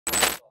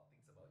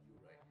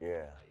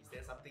Yeah. Is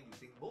there something you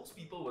think most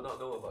people will not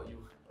know about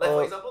you? Like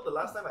for example, the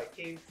last time I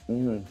came,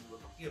 you were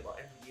talking about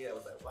NBA. I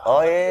was like, wow, Oh,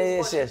 Fandi yes,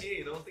 does watch yes. NBA,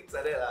 you know, things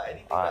like that.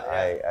 Anything like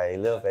that. I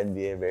love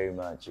NBA very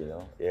much, you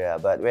know. Yeah,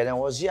 but when I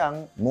was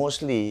young,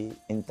 mostly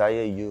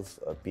entire youth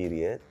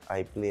period,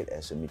 I played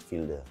as a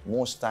midfielder.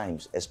 Most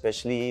times,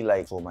 especially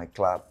like for my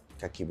club,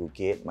 Kaki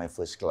Bukit, my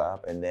first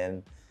club, and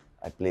then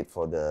I played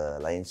for the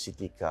Lion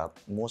City Cup.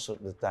 Most of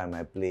the time,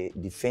 I play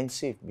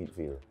defensive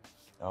midfield.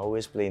 I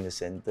always play in the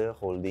center,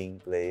 holding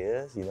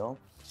players, you know.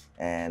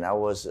 And I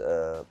was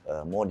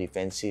more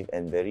defensive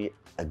and very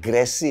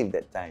aggressive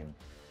that time.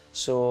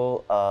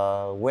 So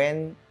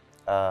when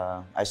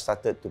I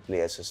started to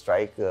play as a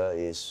striker,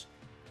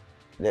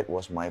 that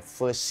was my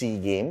first SEA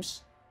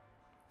Games.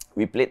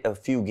 We played a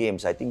few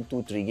games, I think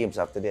 2-3 games.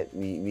 After that,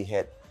 we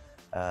had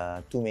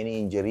too many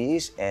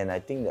injuries, and I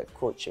think that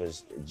coach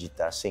was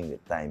Jita Singh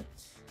at the time.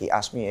 He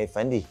asked me, "Hey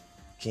Fandi,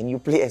 can you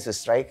play as a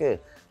striker?"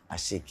 I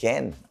said,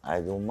 "Can,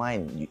 I don't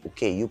mind."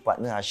 Okay, you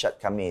partner Ashad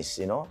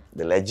Khamis, you know,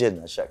 the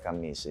legend Ashad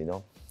Khamis, you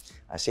know.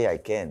 I say I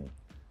can.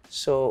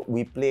 So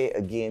we play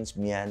against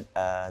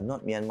not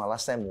Myanmar,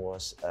 last time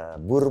was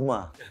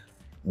Burma.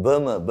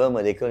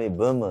 Burma, they call it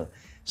Burma.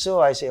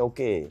 So I say,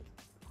 okay,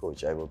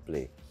 coach, I will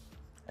play.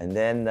 And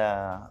then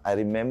I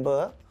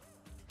remember,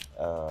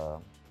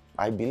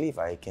 I believe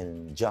I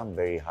can jump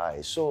very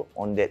high. So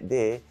on that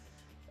day,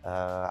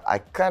 I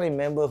can't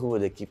remember who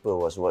the keeper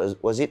was.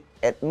 Was it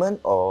Edmund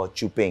or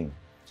Chupeng?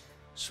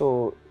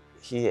 So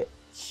he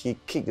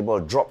kicked the ball,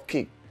 drop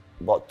kick,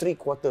 about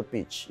 3/4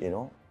 pitch, you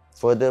know,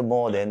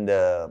 furthermore than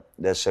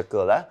the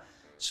circle.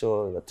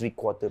 So the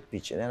 3/4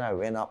 pitch. And then I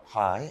went up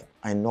high,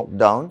 I knocked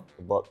down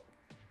about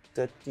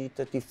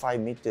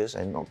 35 meters.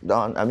 I knocked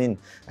down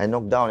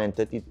and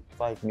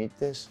 35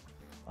 meters.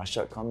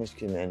 Ashad Khamis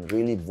came and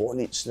really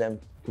volleyed, slam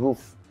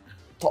roof,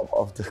 top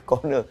of the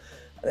corner.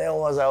 I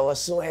was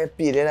so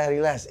happy. Then I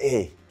realized,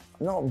 hey,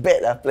 not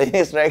bad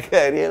playing striker,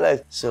 I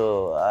realized.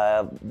 So,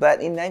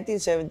 but in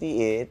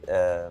 1978,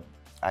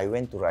 I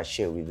went to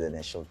Russia with the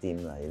national team,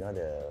 you know,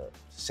 the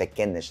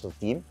second national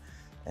team,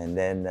 and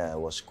then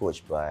was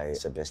coached by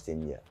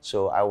Sebastian Yap.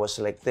 So I was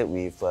selected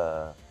with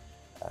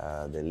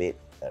the late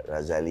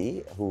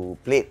Razali, who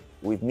played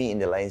with me in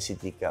the Lion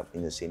City Cup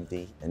in the same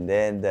team. And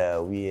then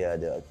we are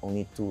the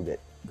only two that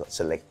got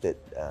selected.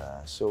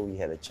 So we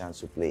had a chance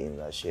to play in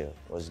Russia.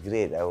 It was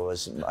great.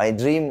 My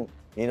dream,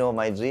 you know,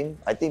 I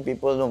think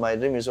people know my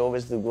dream is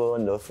always to go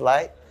on the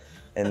flight.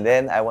 And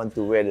then I want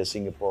to wear the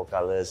Singapore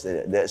colours,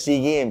 the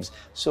SEA Games.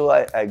 So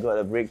I got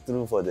a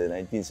breakthrough for the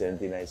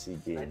 1979 SEA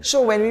Games.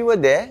 So when we were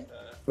there,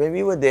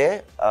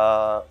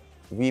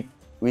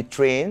 we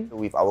trained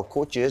with our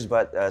coaches,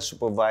 but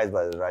supervised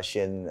by the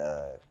Russian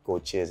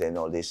coaches and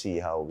all. They see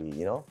how we,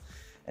 you know.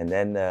 And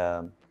then,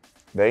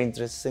 very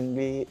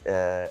interestingly,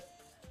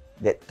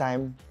 that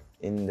time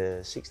in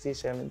the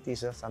 60s,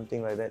 70s or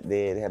something like that,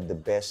 they have the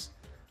best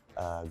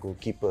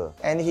goalkeeper.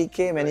 And he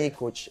came and he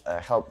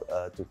helped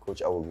to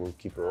coach our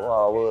goalkeeper.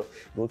 Wow, our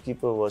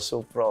goalkeeper was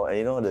so proud.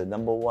 You know, the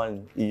number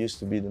one, he used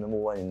to be the number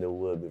one in the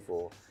world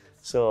before.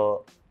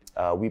 So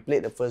we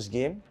played the first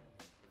game,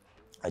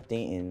 I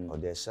think in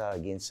Odessa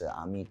against the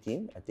army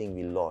team. I think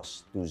we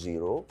lost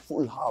 2-0.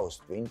 Full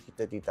house,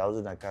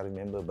 20,000-30,000, I can't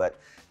remember. But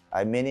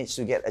I managed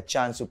to get a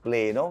chance to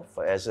play, you know,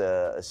 as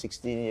a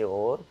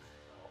 16-year-old.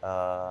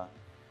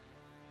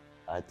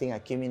 I think I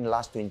came in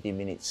last 20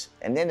 minutes.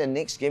 And then the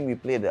next game we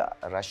played the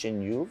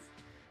Russian youth,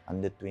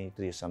 under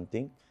 23 or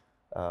something.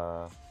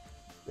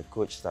 The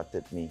coach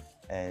started me.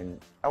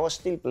 And I was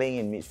still playing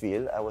in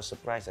midfield. I was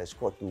surprised I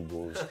scored 2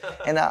 goals.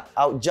 And I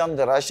outjumped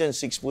the Russian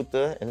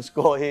 6-footer and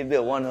scored a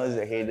header. One was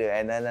a header,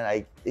 and then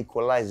I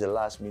equalized the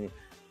last minute.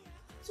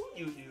 So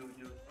you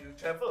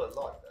travel a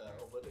lot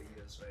over the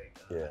years, right?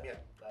 Yeah. I mean,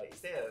 like,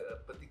 is there a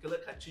particular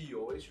country you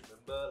always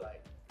remember,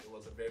 like it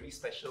was a very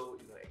special,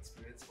 you know,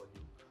 experience for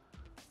you?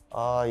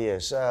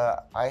 Yes.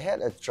 I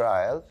had a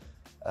trial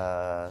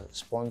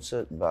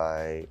sponsored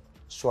by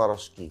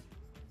Swarovski,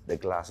 the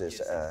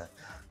glasses. Yes.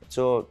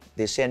 So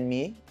they sent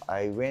me.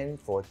 I went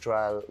for a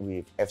trial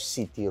with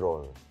FC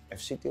Tirol.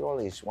 FC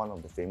Tirol is one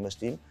of the famous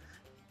teams.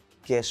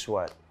 Guess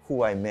what?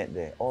 Who I met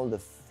there? All the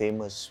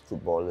famous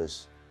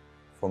footballers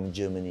from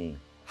Germany.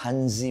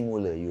 Hansi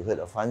Müller. You heard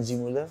of Hansi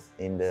Müller?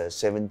 In the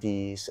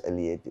 70s,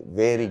 early 80s.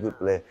 Very good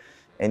player.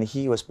 And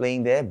he was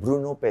playing there.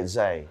 Bruno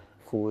Petzai,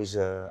 who is,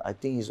 I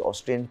think he's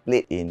Austrian,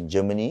 played in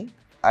Germany.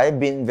 I've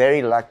been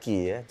very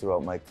lucky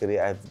throughout my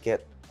career.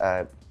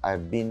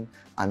 I've been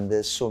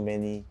under so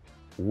many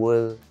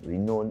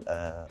world-renowned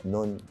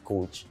known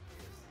coach,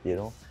 you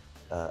know,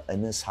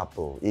 Ernest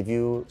Happel. If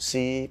you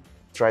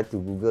try to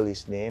Google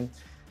his name,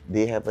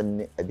 they have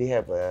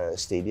a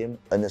stadium,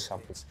 Ernest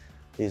Happel.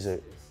 He's a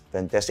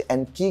fantastic.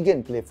 And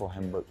Keegan played for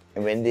Hamburg.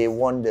 And when they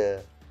won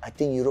the, I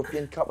think,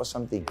 European Cup or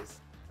something. Yes.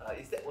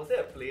 Was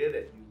there a player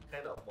that you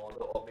kind of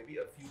model, or maybe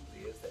a few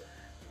players that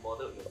you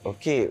modeled your game?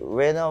 Okay,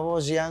 when I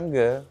was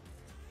younger,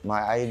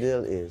 my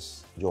idol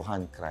is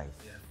Johan Cruyff.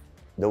 Yeah.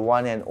 the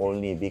one and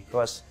only,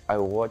 because I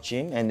watch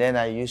him, and then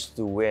I used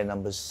to wear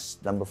number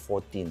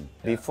 14.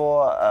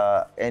 Before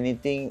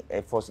anything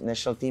for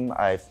national team,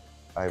 I've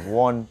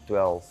won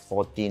 12,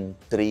 14,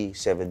 3,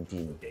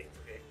 17. Okay.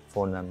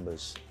 4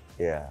 numbers.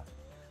 Yeah.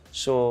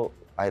 So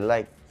I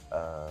like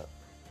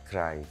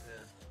Cruyff.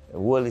 The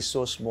world is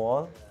so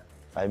small.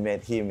 I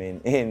met him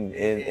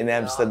in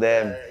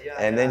Amsterdam,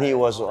 and then he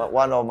was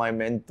one of my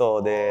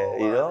mentor there.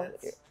 You know,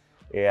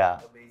 yeah.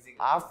 Amazing.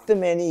 After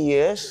many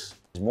years,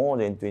 more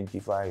than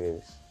 25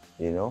 years,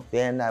 you know.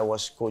 Then I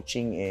was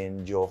coaching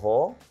in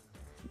Johor,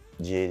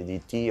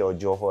 JDT or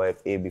Johor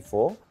FA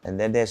before, and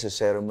then there's a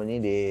ceremony.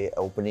 They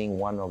opening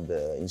one of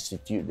the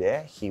institute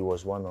there. He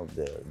was one of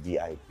the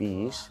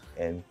VIPs,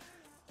 and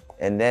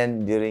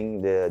then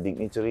during the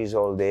dignitaries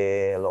all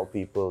there, a lot of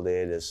people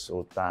there, the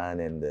Sultan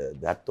and the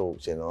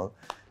Datos and all.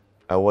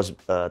 I was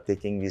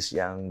taking these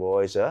young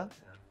boys. I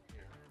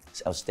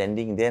was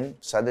standing. Then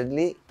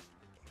suddenly,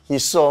 he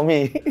saw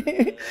me.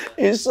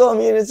 He saw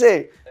me and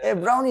said, "Hey,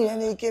 Brownie!"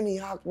 And he came, he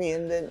hugged me,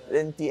 and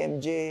then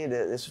TMJ,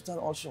 the Sultan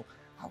also.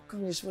 How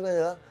come this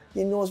fella?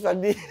 He knows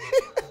Fandi.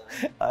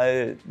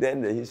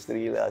 Then the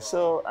history lah.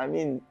 So I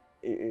mean,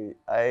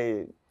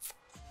 I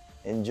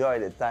enjoy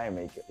the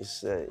time.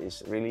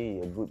 It's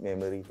really a good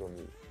memory for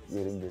me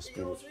during this It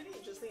period. was really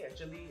interesting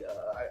actually.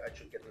 I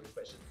should get to the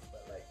question,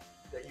 but like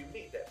that you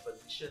made that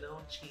positional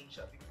change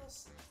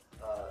because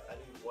I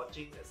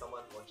mean, as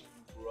someone watching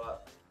you grow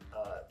up,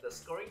 the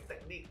scoring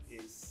technique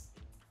is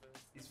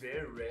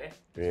very rare,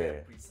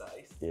 very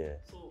precise. Yeah.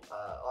 So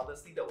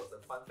honestly, that was a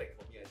fun fact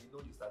for me. I didn't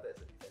know you started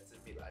as a defensive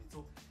mid.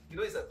 So you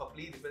know, it's a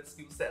completely different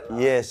skill set.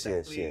 Yes.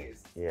 Tackling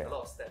is Yeah. a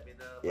lot of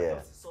stamina, but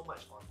yours is so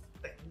much on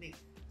technique.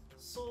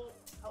 So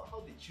how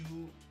did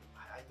you?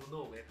 I don't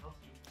know, man. How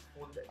did you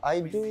hone that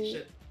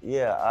precision?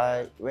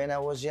 When I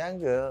was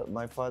younger,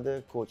 my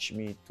father coached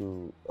me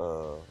to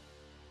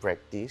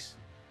practice.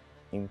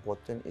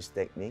 Important is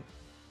technique,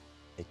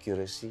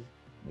 accuracy,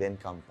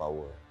 then come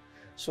power.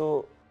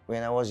 So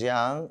when I was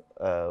young,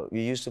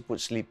 we used to put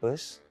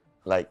sleepers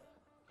like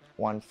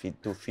 1 feet,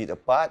 2 feet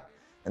apart,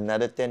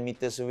 another 10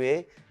 meters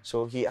away.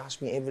 So he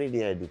asked me every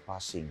day I do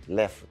passing,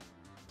 left,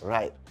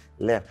 right,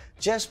 left.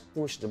 Just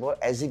push the ball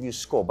as if you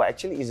score. But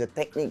actually, it's a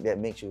technique that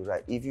makes you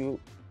right. If you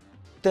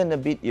turn a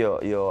bit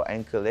your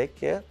ankle leg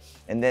here,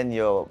 and then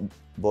your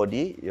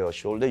body, your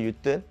shoulder, you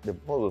turn, the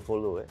ball will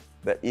follow.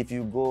 But if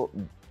you go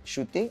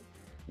shooting,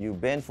 you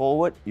bend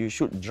forward, you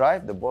shoot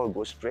drive, the ball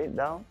goes straight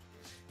down.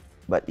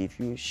 But if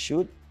you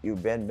shoot, you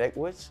bend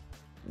backwards,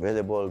 where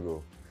the ball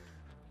go?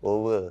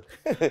 Over.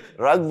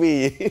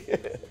 Rugby.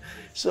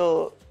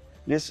 So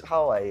this is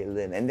how I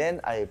learn. And then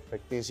I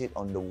practice it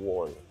on the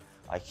wall.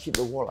 I hit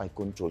the wall, I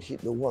control. Hit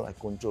the wall, I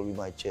control with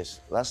my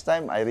chest. Last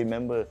time I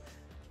remember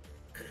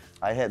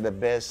I had the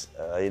best,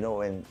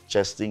 when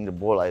chesting the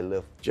ball, I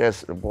love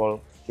chest the ball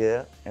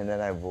here, and then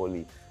I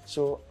volley.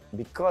 So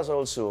because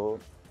also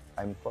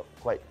I'm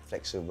quite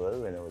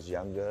flexible. When I was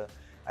younger,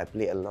 I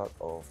played a lot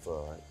of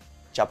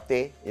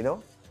chapte,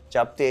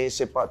 chapte,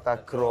 sepak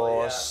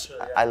takraw.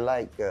 I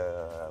like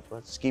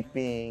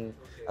skipping.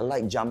 I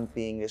like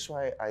jumping. That's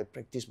why I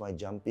practice my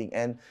jumping.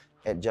 And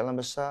at Jalan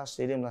Besar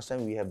Stadium last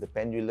time, we have the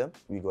pendulum.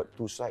 We got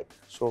 2 sides.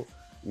 So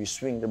we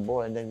swing the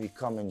ball and then we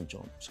come and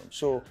jump.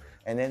 So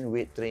and then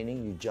weight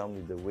training, you jump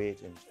with the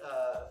weight. And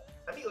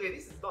I mean, okay,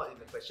 this is not in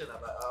the question,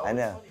 but I always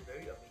found it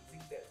very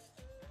amazing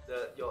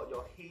that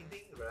your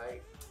heading,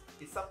 right,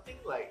 is something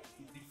like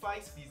it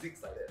defies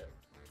physics like that.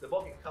 The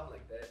ball can come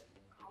like that.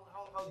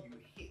 How do you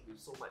hit with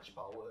so much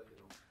power?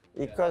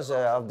 Because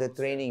of the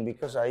training,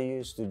 because I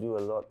used to do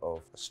a lot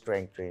of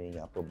strength training,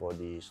 upper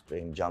body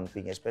strength,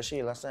 jumping.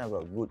 Especially last time I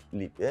got good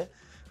leap,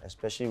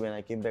 Especially when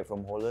I came back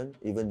from Holland,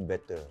 even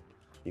better.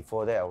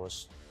 Before that, I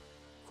was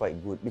quite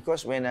good.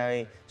 Because when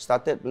I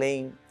started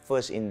playing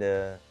first in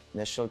the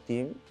national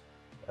team,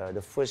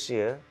 the first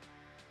year,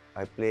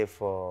 I played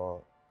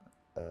for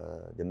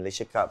the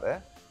Malaysia Cup,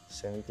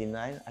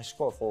 79. I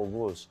scored 4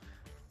 goals.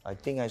 I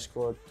think I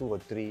scored 2 or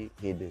 3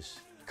 headers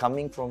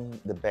coming from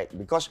the back.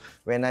 Because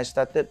when I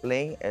started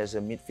playing as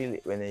a midfield,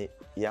 when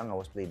I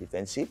was playing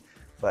defensive.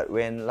 But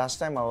when last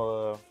time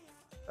our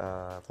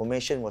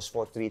formation was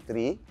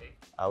 4-3-3,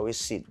 I always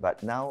sit.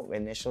 But now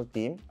when national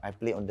team, I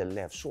play on the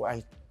left. So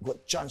I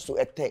got chance to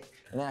attack.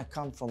 And then I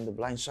come from the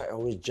blind side, I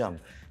always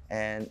jump.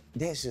 And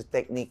that's a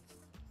technique.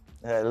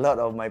 A lot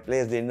of my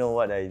players, they know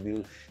what I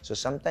do. So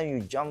sometimes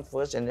you jump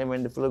first, and then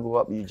when the fellow go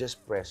up, you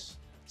just press.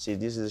 See,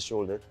 this is the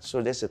shoulder.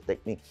 So that's a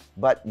technique.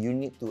 But you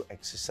need to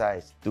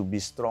exercise to be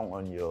strong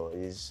on your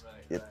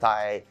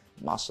thigh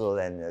muscle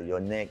and your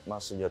neck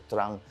muscle, your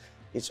trunk.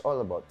 It's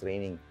all about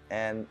training.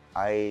 And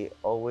I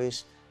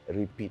always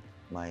repeat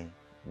my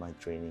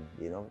training,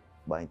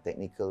 My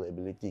technical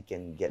ability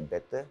can get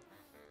better,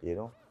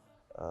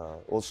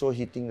 Also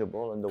hitting the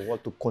ball on the wall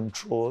to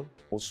control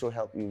also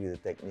help you with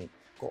the technique.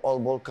 All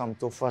ball come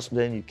too fast,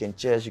 then you can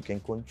chase, you can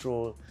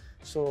control.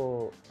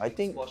 So I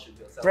think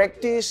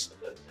practice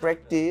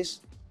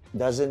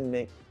doesn't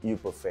make you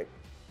perfect.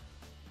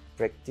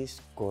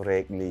 Practice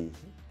correctly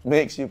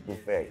makes you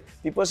perfect.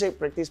 People say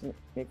practice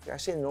make. I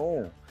say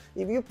no.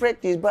 If you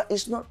practice but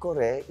it's not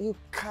correct, you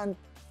can't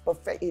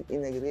perfect it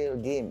in a real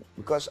game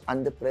because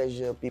under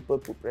pressure, people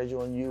put pressure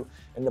on you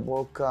and the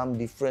ball come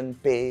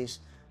different pace.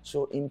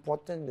 So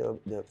important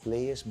the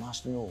players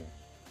must know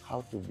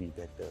how to be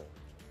better.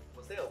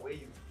 Was there a way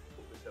you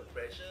cope with the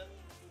pressure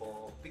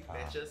for big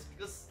matches?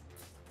 Because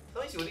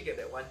sometimes you only get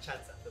that one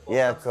chance. The ball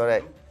Yeah, comes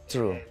correct. to you,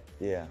 True. And,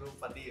 Yeah. you know,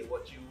 Fandi, I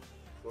watch you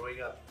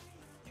growing up.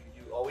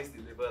 You always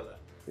deliver, lah.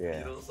 Yeah.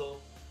 You know, so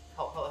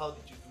how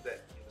did you do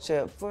that? You know?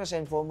 So first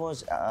and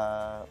foremost,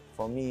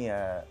 for me,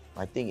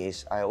 my thing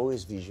is I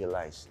always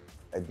visualize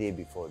a day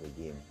before the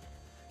game.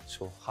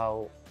 So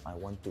how I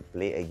want to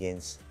play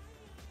against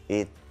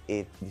A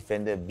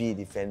defender, B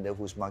defender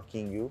who's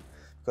marking you.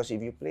 Because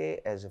if you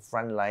play as a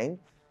front line,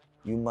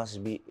 you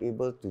must be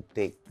able to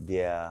take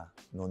their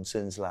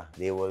nonsense lah.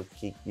 They will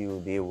kick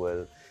you, they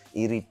will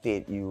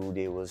irritate you,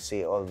 they will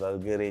say all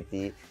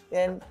vulgarity.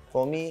 And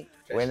for me,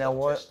 when I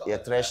was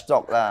trash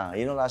talk lah.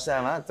 You know last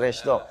time trash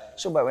talk.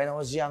 So but when I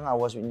was young, I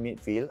was in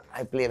midfield.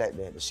 I play like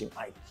that. The same.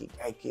 I kick.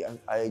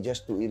 I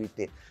just to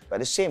irritate. But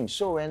the same.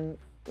 So when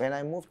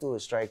I moved to a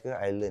striker,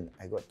 I learned.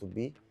 I got to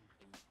be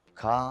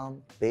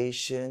calm,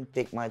 patient,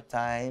 take my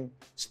time,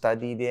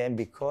 study them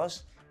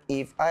because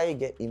if I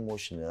get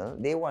emotional,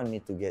 they want me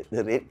to get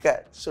the red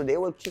card. So they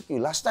will kick you.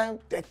 Last time,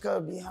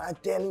 tackle behind, I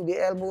tell you, the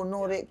elbow,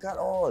 no red card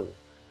all.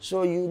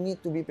 So you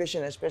need to be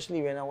patient,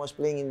 especially when I was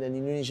playing in the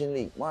Indonesian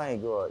League. My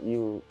God,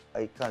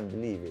 I can't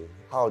believe it.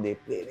 How they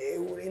play. They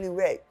will really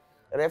whack.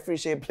 The referee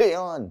say, play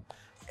on.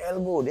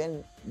 Elbow,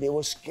 then they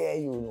will scare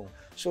you, you know.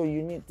 So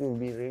you need to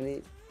be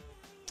really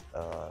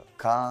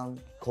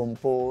calm,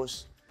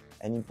 composed,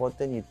 and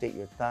important you take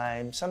your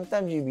time.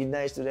 Sometimes you be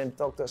nice to them,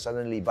 talk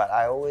suddenly, but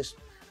I always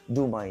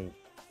do my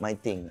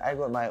thing. I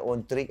got my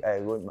own trick. I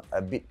got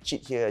a bit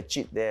cheat here,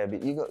 cheat there.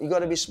 You got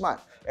to be smart.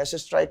 As a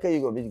striker,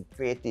 you got to be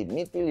creative.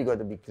 Midfield, you got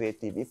to be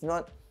creative. If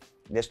not,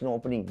 there's no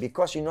opening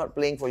because you're not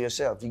playing for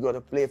yourself. You got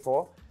to play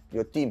for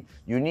your team.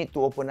 You need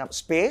to open up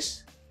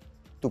space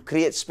to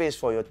create space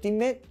for your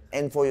teammate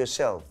and for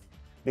yourself.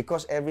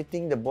 Because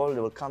everything, the ball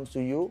will come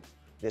to you.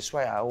 That's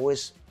why I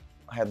always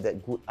have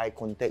that good eye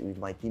contact with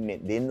my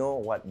teammate. They know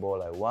what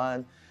ball I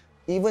want.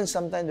 Even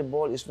sometimes the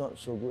ball is not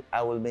so good,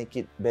 I will make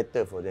it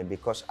better for them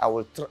because I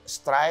will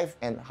strive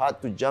and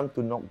hard to jump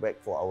to knock back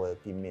for our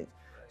teammates.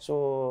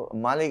 So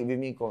Malik with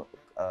me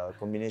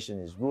combination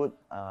is good.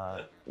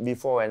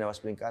 Before when I was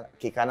playing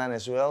kanan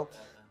as well,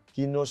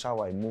 he knows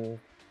how I move.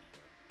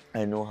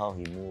 I know how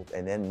he moves.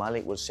 And then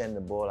Malik will send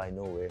the ball, I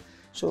know where.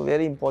 So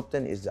very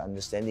important is the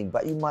understanding.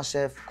 But you must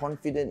have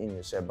confidence in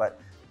yourself. But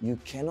you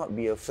cannot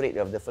be afraid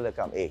of the fella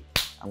come, hey,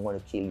 I'm going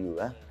to kill you.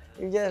 Huh?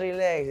 You just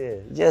relax.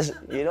 Just,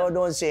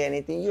 don't say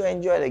anything. You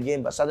enjoy the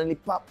game, but suddenly,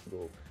 pop,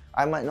 go.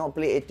 I might not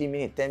play 80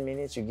 minutes, 10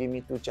 minutes, you give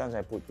me 2 chances,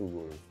 I put 2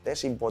 goals.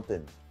 That's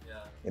important. Yeah.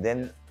 And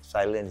then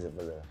silence the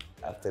fella.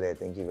 Yeah. After that,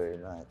 thank you very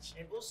much.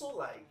 And also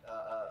like,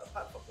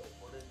 apart from the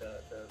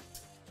opponent,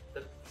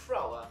 the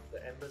crowd,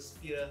 the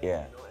atmosphere,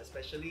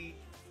 especially,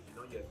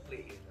 you have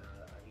played in,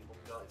 home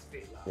ground, it's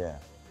great. Yeah.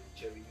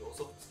 Cheering,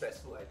 also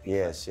stressful, I think.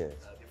 Yes, like,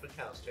 yes. Different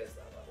kind of stress.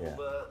 Yeah.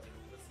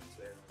 Overseas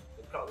where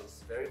the crowd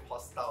is very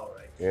hostile,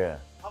 right? Yeah.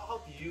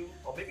 How do you,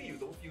 or maybe you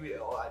don't feel it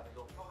at all, I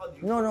don't know. How do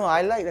you No,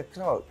 I like the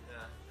crowd.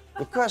 Yeah.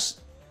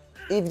 Because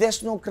if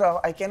there's no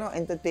crowd, I cannot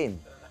entertain.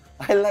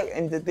 I like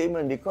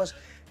entertainment because,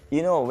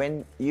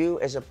 when you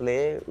as a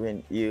player,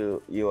 when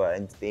you are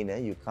an entertainer,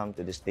 you come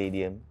to the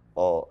stadium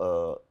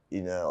or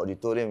in an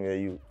auditorium where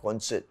you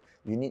concert,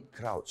 you need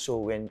crowd. So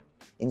when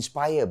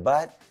inspire,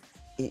 but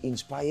it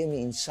inspire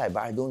me inside,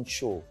 but I don't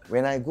show.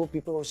 When I go,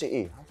 people will say,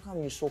 hey, how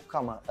come you so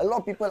calm? A lot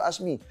of people ask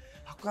me,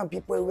 how come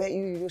people where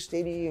you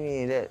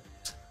steady that?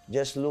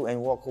 Just look and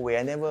walk away.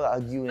 I never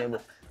argue, never.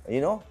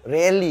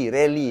 Rarely.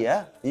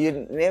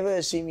 You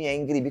never see me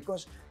angry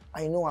because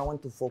I know I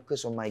want to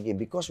focus on my game.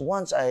 Because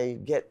once I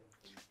get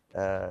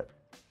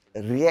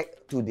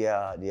react to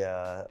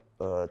their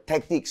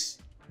tactics,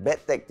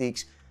 bad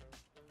tactics,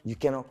 you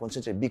cannot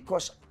concentrate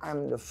because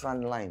I'm the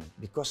front line.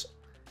 Because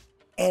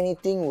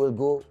anything will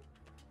go,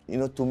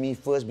 to me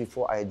first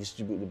before I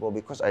distribute the ball.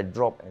 Because I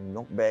drop and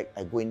knock back,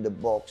 I go in the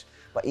box.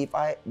 But if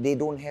they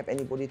don't have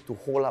anybody to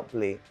hold up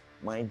play,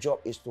 my job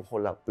is to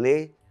hold up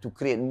play, to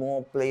create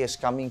more players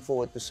coming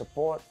forward to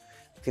support,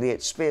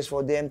 create space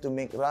for them to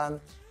make run.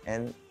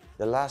 And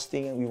the last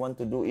thing we want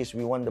to do is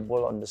we want the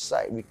ball on the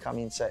side, we come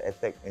inside,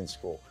 attack and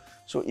score.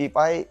 So if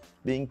I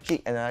being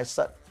kicked and I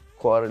start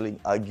quarreling,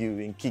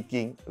 arguing,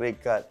 kicking,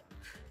 red card.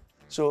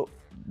 So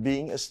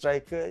being a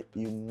striker,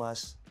 you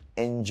must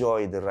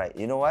enjoy the ride.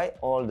 You know why?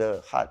 All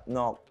the hard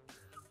knock,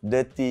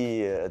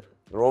 dirty,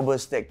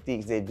 robust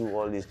tactics, they do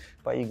all this,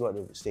 but you got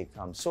to stay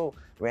calm. So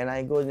when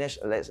I go, let's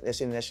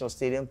say National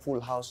Stadium,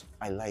 full house,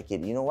 I like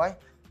it. You know why?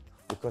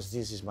 Because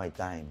this is my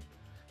time.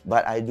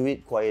 But I do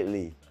it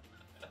quietly.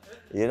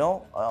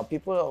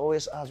 People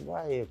always ask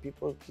why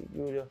people keep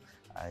you.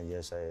 I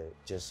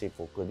just say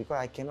focus because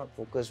I cannot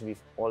focus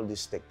with all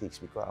these tactics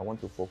because I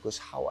want to focus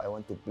how I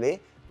want to play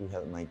to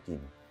help my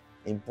team.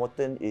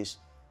 Important is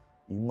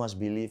you must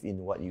believe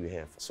in what you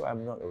have. So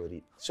I'm not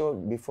worried. So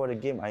before the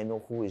game, I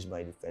know who is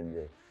my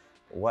defender.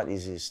 what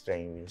is his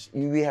strength.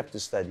 We have to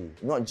study,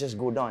 not just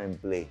go down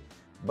and play.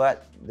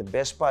 But the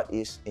best part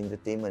is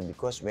entertainment,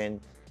 because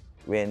when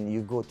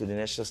you go to the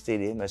national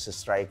stadium as a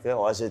striker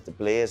or as a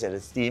player, as a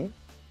team,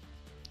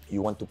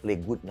 you want to play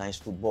good, nice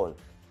football.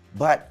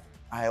 But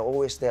I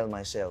always tell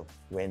myself,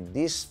 when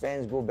these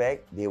fans go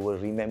back, they will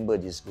remember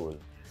this goal.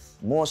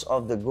 Most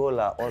of the goals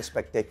are all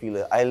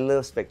spectacular. I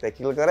love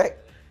spectacular,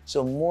 correct?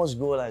 So most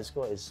goal I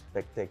score is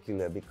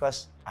spectacular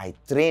because I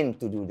train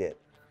to do that.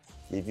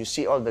 If you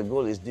see all the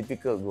goal, it's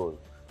difficult goal.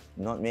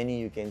 Not many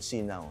you can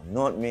see now.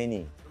 Not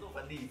many. No,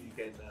 Fandi, if you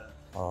can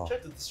try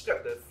to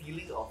describe the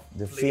feeling of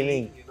the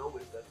playing, feeling, you know,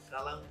 with the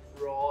Kallang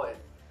Roar and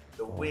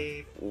the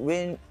wave.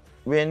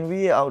 When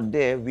we out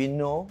there, we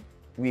know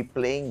we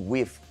playing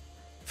with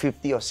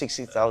 50 or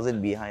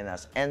 60,000 behind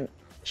us, and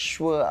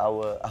sure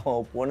our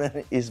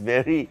opponent is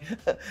very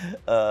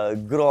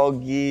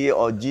groggy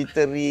or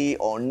jittery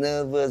or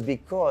nervous,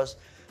 because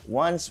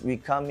once we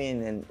come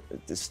in and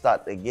to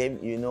start the game,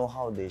 you know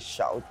how they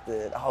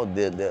shouted, how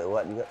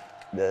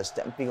the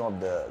stamping of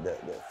the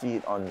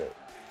feet on the,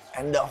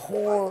 and the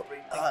whole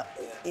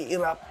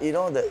erupt, you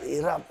know, the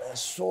erupt is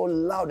so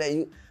loud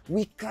that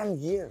we can't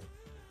hear.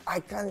 I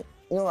can't,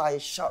 you know, I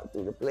shout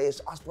to the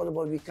players, ask for the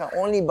ball, we can't,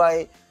 only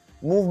by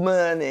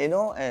movement, you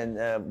know, and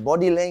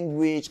body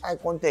language, eye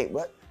contact,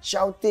 but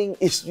shouting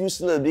is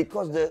useless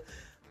because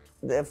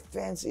the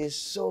fans is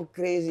so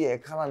crazy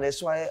at Kallang.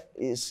 That's why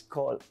it's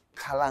called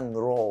Kallang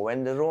Roar.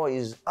 When the roar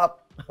is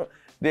up,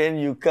 then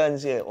you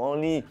can't hear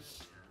only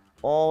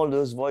all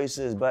those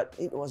voices. But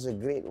it was a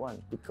great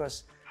one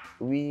because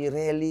we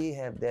rarely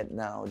have that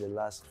now the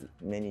last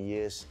many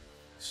years.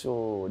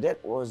 So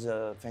that was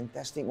a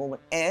fantastic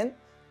moment. And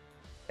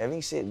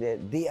having said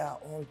that, they are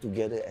all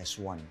together as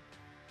one.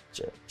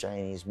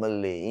 Chinese,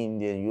 Malay,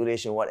 Indian,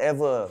 Eurasian,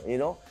 whatever, you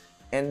know.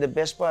 And the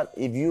best part,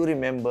 if you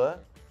remember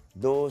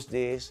those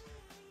days,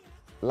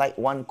 like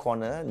one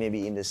corner,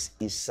 maybe in the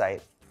east side,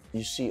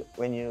 you see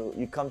when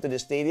you come to the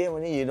stadium,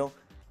 and you know,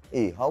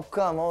 hey, how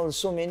come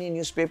so many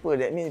newspapers?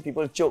 That means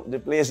people choke the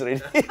place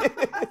already. Yes,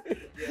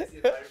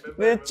 I remember.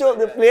 They choke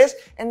the place,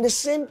 and the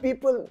same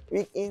people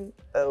week in,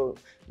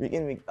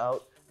 week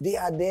out, they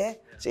are there.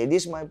 Say,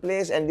 this is my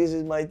place and this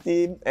is my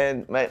team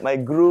and my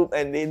group,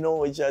 and they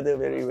know each other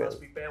very well. Must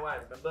prepare one.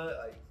 I remember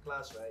in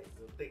class, right?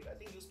 We'll take, I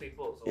think,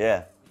 newspaper also.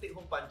 Yeah. We take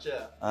home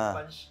puncher,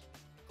 punch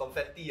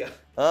confetti.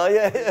 Oh,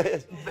 yeah.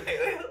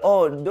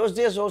 Oh, those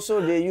days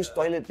also they use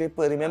toilet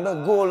paper.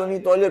 Remember, goal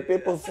only toilet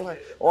paper fly.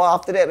 Oh,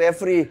 after that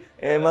referee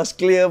must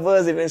clear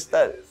first if they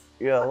start.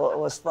 Yeah, what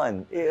was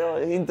fun.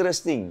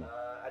 Interesting.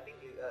 I think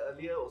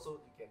earlier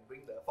also you can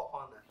bring the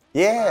foghorn.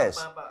 Yes.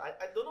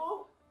 I don't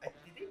know.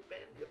 Did they ban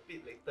a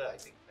bit later? I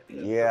think.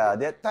 Yeah,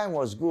 that time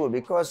was good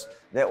because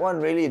that one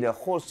really the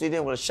whole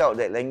stadium will shout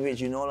that language,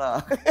 you know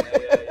lah. Yeah.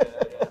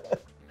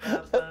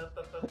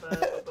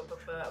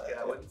 Okay,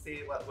 I won't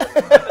say what.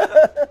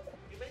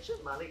 You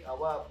mentioned Malik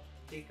Awab,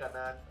 K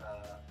Kanan.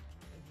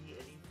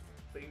 Any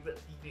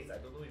favorite teammates? I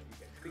don't know if you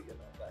can pick or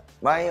not, but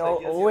My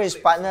always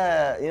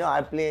partner, you know,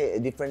 I play a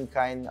different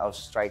kind of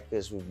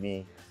strikers with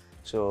me.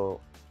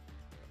 So,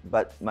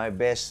 but my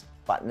best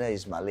partner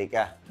is Malik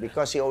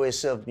because he always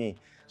served me.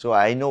 So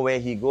I know where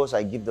he goes,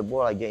 I give the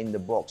ball, I get in the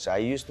box. I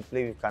used to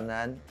play with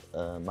Kanan,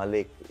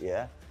 Malik,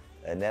 yeah.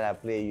 And then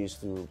used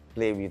to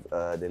play with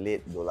the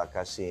late Dola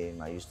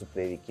Kasim. I used to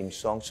play with Kim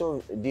Song.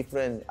 So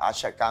different.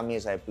 Ashak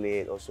Kamis I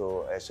played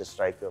also as a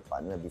striker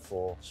partner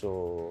before.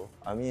 So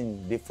I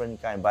mean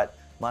different kind. But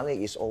Malik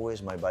is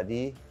always my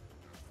buddy,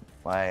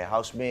 my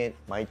housemate,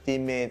 my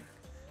teammate,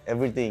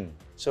 everything.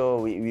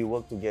 So we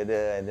work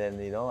together, and then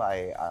you know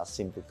I asked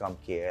him to come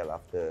KL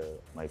after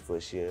my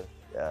first year.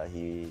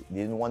 He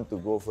didn't want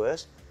to go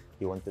first.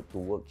 He wanted to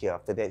work here.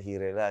 After that, he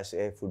realized,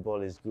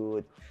 football is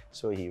good.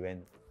 So he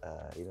went,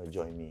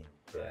 join me.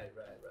 Right.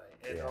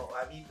 And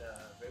I mean,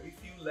 very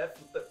few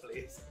left-footed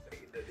players back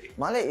in the day.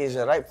 Malik is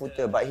a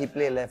right-footer, but he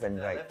play left and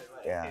right. Left and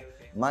right. Yeah.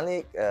 Okay.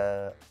 Malik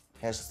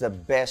has the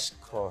best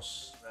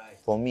cross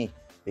for me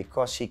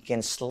because he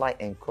can slide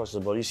and cross the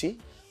ball. You see?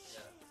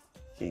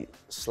 He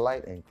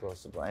slide and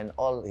cross the ball, and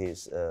all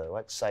his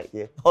side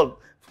here, all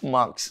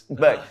marks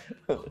back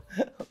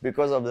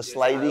because of the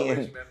sliding. I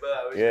always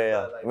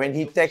remember. Like, when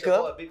he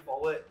tackle, a bit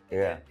forward.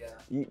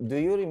 Do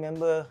you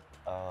remember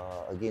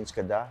against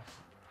Kedah?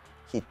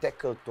 He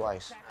tackled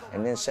twice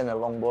and then sent a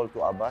long ball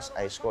to Abbas.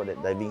 I scored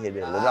that diving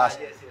header. The last,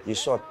 you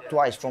saw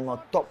twice from the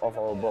top of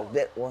our box.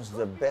 That was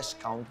the best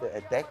counter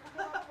attack.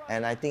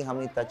 And I think how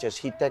many touches?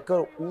 He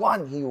tackled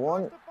one, he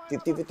won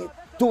 50-50,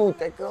 two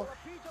tackle,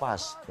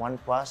 pass, one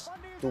pass,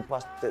 two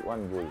pass, third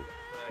one goal.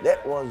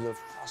 That was the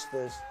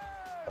fastest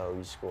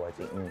we score, I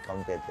think, in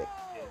counter attack.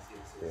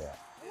 Yes.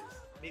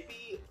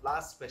 Maybe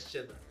last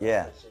question.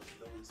 Yeah. You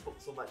know, we spoke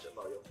so much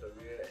about your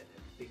career and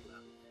everything.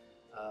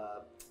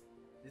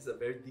 This is a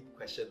very deep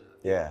question.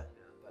 Yeah.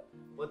 But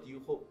what do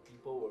you hope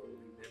people will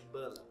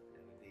remember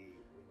when they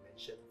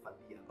mention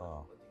Fandi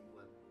Ahmad? What do you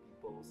want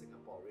people,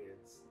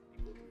 Singaporeans,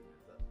 people to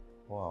remember?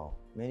 Wow.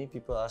 Many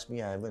people ask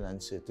me, I haven't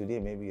answered. Today,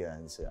 maybe I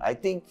answer. I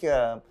think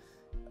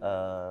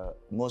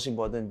most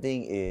important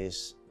thing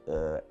is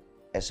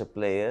as a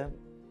player,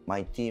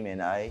 my team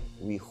and I,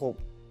 we hope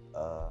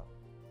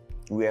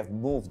we have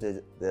moved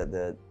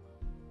the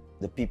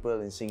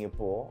people in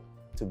Singapore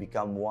to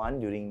become one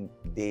during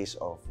days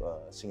of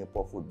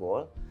Singapore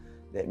football.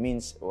 That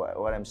means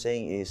what I'm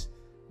saying is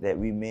that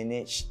we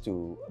managed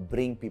to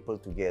bring people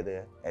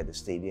together at the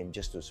stadium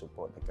just to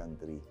support the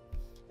country.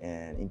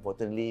 And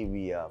importantly,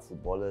 we are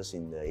footballers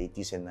in the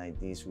 80s and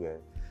 90s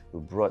who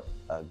brought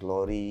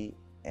glory.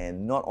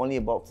 And not only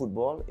about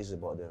football, it's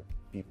about the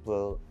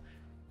people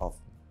of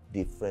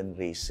different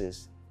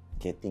races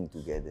getting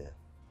together.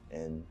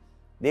 And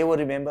they will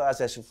remember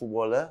us as a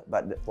footballer,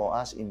 but for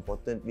us,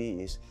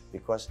 importantly, is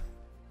because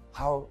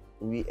how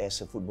we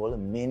as a footballer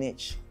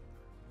manage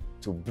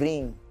to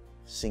bring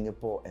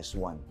Singapore as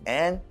one.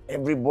 And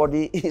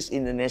everybody is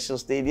in the National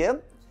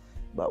Stadium,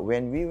 but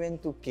when we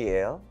went to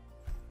KL,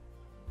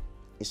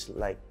 it's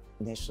like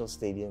National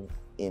Stadium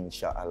in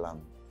Shah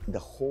Alam. The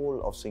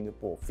whole of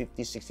Singapore,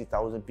 50,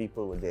 60,000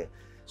 people were there.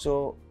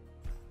 So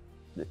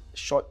the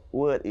short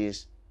word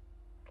is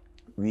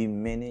we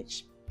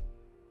managed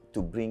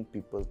to bring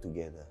people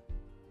together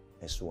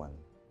as one.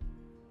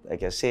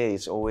 Like I say,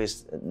 it's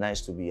always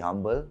nice to be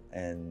humble,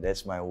 and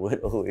that's my word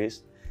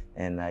always.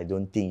 And I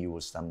don't think you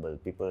will stumble.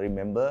 People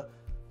remember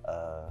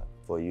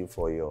for you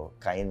for your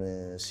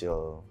kindness,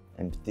 your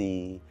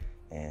empathy,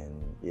 and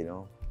you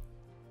know,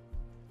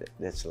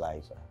 that's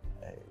life.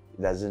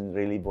 It doesn't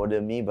really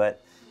bother me,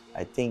 but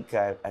I think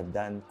I've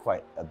done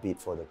quite a bit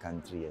for the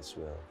country as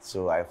well.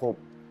 So I hope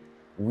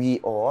we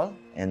all,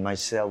 and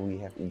myself, we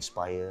have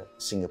inspired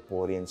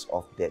Singaporeans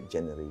of that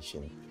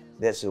generation.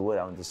 That's the word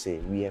I want to say.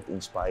 We have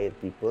inspired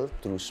people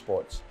through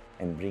sports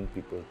and bring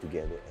people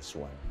together as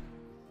one.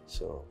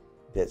 So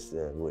that's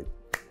the word.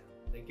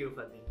 Thank you,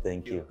 Fandi.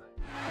 Thank you.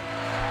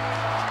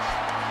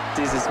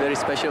 This is very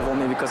special for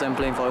me because I'm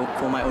playing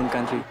for my own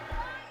country.